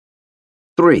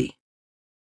3.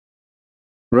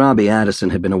 Robbie Addison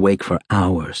had been awake for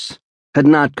hours, had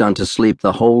not gone to sleep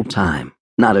the whole time,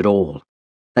 not at all.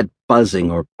 That buzzing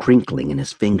or crinkling in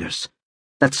his fingers,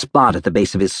 that spot at the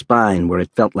base of his spine where it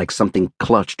felt like something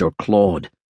clutched or clawed,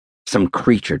 some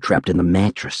creature trapped in the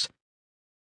mattress.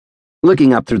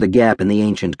 Looking up through the gap in the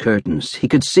ancient curtains, he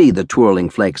could see the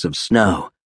twirling flakes of snow,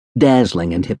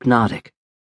 dazzling and hypnotic,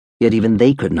 yet even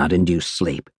they could not induce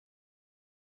sleep.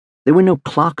 There were no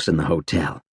clocks in the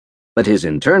hotel, but his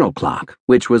internal clock,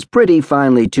 which was pretty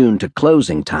finely tuned to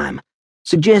closing time,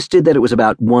 suggested that it was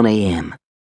about 1 a.m.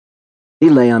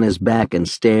 He lay on his back and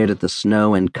stared at the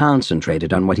snow and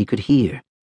concentrated on what he could hear.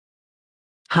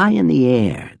 High in the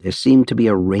air, there seemed to be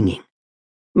a ringing,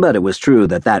 but it was true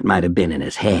that might have been in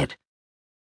his head.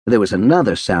 There was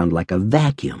another sound like a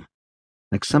vacuum,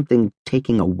 like something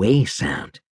taking away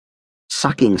sound,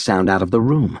 sucking sound out of the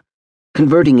room,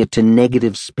 converting it to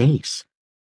negative space.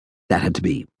 That had to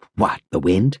be, what, the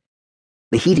wind?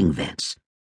 The heating vents?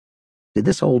 Did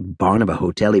this old barn of a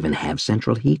hotel even have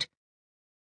central heat?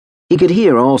 He could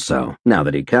hear also, now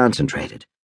that he concentrated,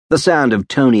 the sound of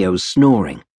Tonio's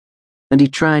snoring, and he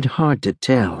tried hard to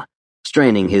tell,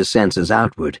 straining his senses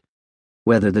outward,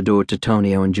 whether the door to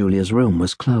Tonio and Julia's room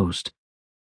was closed.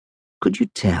 Could you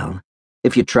tell,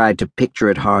 if you tried to picture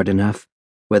it hard enough,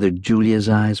 whether Julia's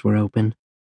eyes were open?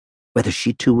 Whether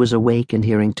she too was awake and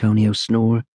hearing Tonio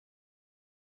snore?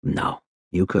 No,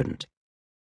 you couldn't.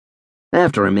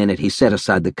 After a minute, he set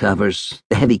aside the covers,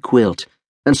 the heavy quilt,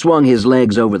 and swung his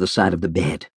legs over the side of the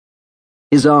bed.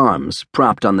 His arms,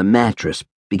 propped on the mattress,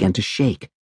 began to shake.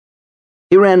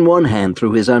 He ran one hand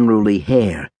through his unruly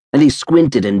hair, and he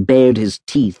squinted and bared his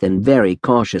teeth and very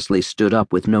cautiously stood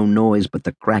up with no noise but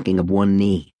the cracking of one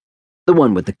knee, the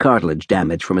one with the cartilage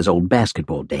damage from his old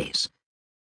basketball days.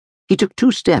 He took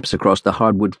 2 steps across the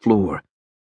hardwood floor,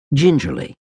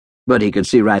 gingerly, but he could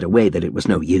see right away that it was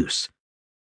no use.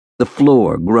 The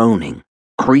floor groaning,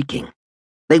 creaking.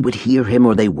 They would hear him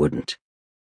or they wouldn't.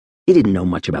 He didn't know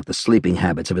much about the sleeping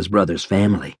habits of his brother's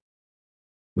family.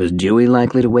 Was Dewey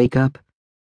likely to wake up?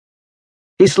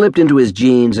 He slipped into his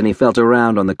jeans and he felt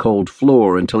around on the cold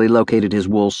floor until he located his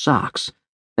wool socks,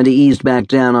 and he eased back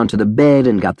down onto the bed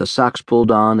and got the socks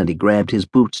pulled on and he grabbed his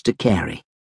boots to carry.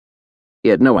 He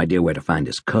had no idea where to find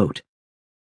his coat.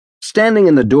 Standing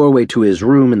in the doorway to his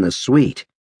room in the suite,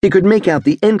 he could make out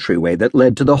the entryway that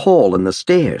led to the hall and the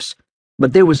stairs,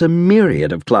 but there was a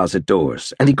myriad of closet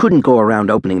doors, and he couldn't go around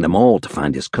opening them all to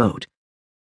find his coat.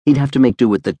 He'd have to make do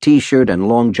with the t-shirt and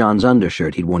long John's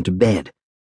undershirt he'd worn to bed.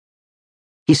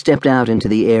 He stepped out into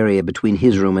the area between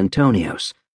his room and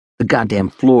Tonio's, the goddamn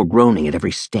floor groaning at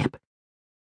every step.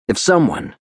 If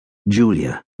someone,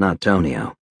 Julia, not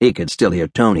Tonio, he could still hear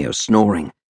Tonio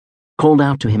snoring, called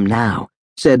out to him now,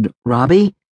 said,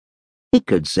 "Robbie?" He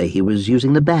could say he was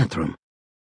using the bathroom.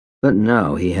 But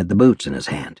no, he had the boots in his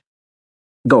hand.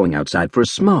 Going outside for a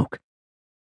smoke.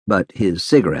 But his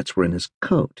cigarettes were in his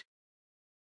coat.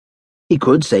 He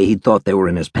could say he'd thought they were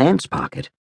in his pants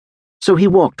pocket. So he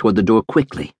walked toward the door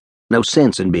quickly, no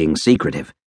sense in being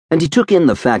secretive, and he took in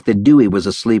the fact that Dewey was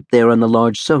asleep there on the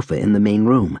large sofa in the main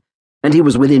room, and he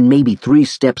was within maybe 3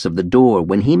 steps of the door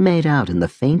when he made out in the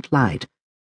faint light,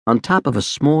 on top of a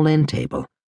small end table,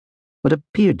 what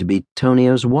appeared to be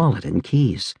Tonio's wallet and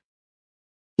keys.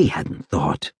 He hadn't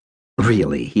thought,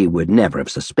 really he would never have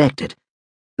suspected,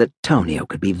 that Tonio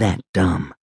could be that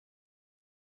dumb.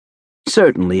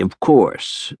 Certainly, of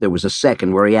course, there was a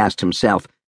second where he asked himself,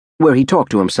 where he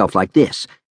talked to himself like this,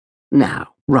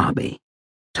 "Now, Robbie,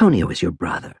 Tonio is your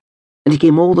brother, and he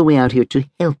came all the way out here to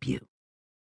help you.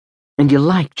 And you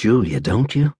like Julia,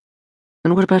 don't you?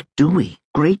 And what about Dewey?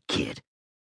 Great kid.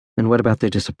 And what about their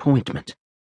disappointment?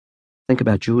 Think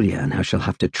about Julia and how she'll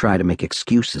have to try to make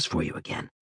excuses for you again."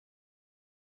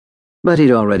 But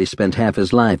he'd already spent half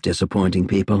his life disappointing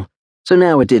people, so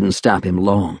now it didn't stop him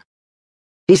long.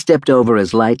 He stepped over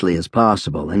as lightly as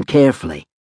possible and carefully,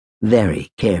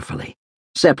 very carefully,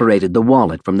 separated the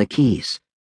wallet from the keys.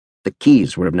 The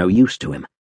keys were of no use to him,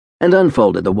 and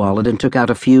unfolded the wallet and took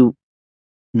out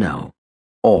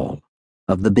all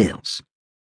of the bills.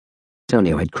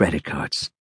 Tonio had credit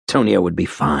cards. Tonio would be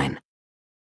fine.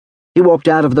 He walked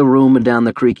out of the room and down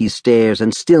the creaky stairs,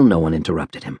 and still no one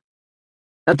interrupted him.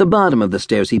 At the bottom of the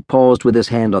stairs he paused with his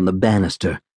hand on the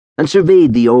banister and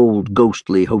surveyed the old,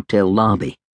 ghostly hotel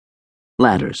lobby.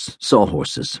 Ladders,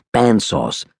 sawhorses,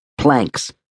 bandsaws,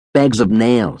 planks, bags of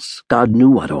nails, God knew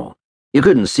what all. You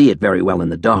couldn't see it very well in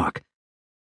the dark.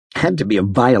 Had to be a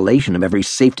violation of every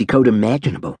safety code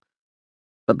imaginable.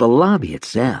 But the lobby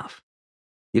itself,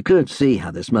 you could see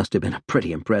how this must have been a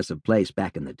pretty impressive place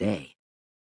back in the day.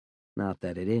 Not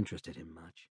that it interested him much.